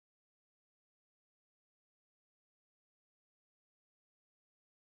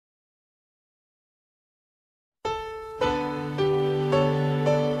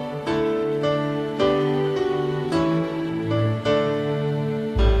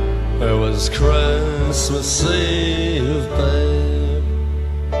It was Christmas Eve, babe,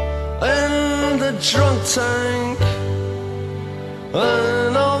 in the drunk tank.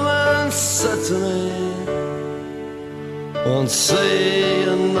 An old man said to me, won't see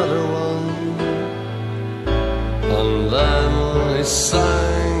another one. And then he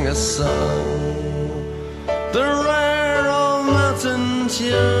sang a song, the rare old mountain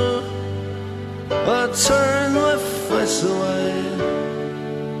dew. I turned my face away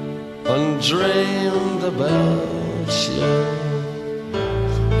and dreamed about you.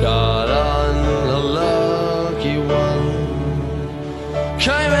 Got on a lucky one,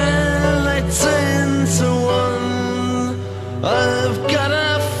 came in 18 to 1. I've got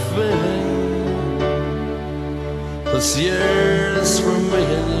a feeling this year's for me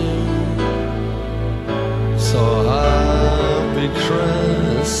and you. So happy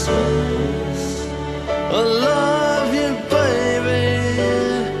Christmas, I love you, baby.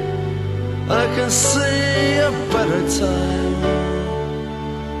 I can see a better time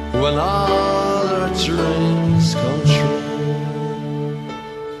when all our dreams come true.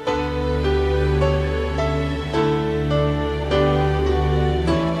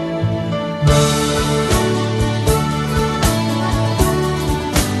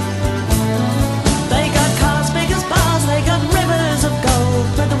 They got cars big as bars, they got rivers of gold,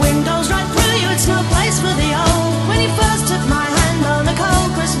 but the windows right through you, it's no place for the old. When you first took my hand on a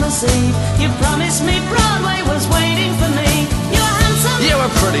cold Christmas Eve, you promised me Broadway was waiting for me. You were handsome, you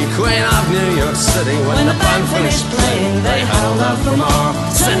were pretty queen of New York City. When the band finished playing, they held out for more.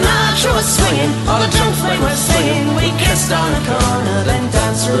 Sinatra was swinging, all the drunks they were singing. We kissed on a corner, then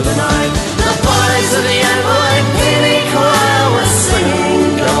danced through the night. The boys of the NYPD choir were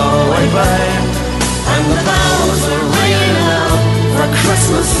singing, go away, babe, and the bells were ringing out for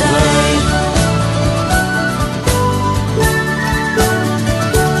Christmas Day.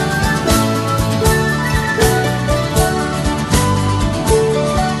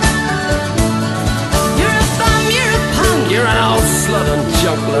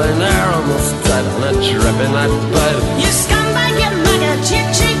 Lying there almost dead on a drip in that bed. You scumbag, you maggot, you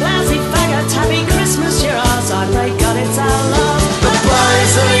cheap lousy faggot. Happy Christmas, you're ours, I pray God it's our love. The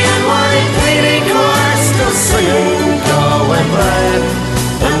boys of the NYPD choir still singing, go away, babe,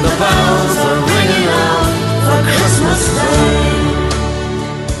 and the bells are ringing out for Christmas Day.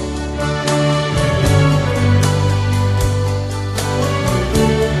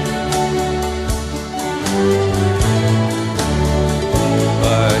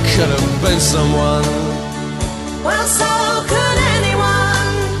 Could have been someone, well, so could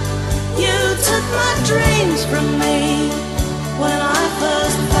anyone. You took my dreams from me when I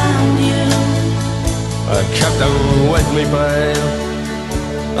first found you. I kept them with me, babe,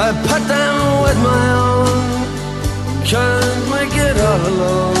 I put them with my own. Can't make it all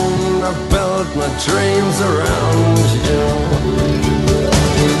alone, I built my dreams around you.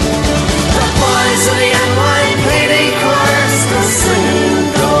 The boys of the NYPD choir still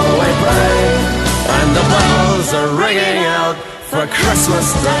singing, go away, babe, and the bells are ringing out for Christmas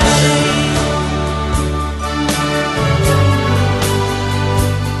Day.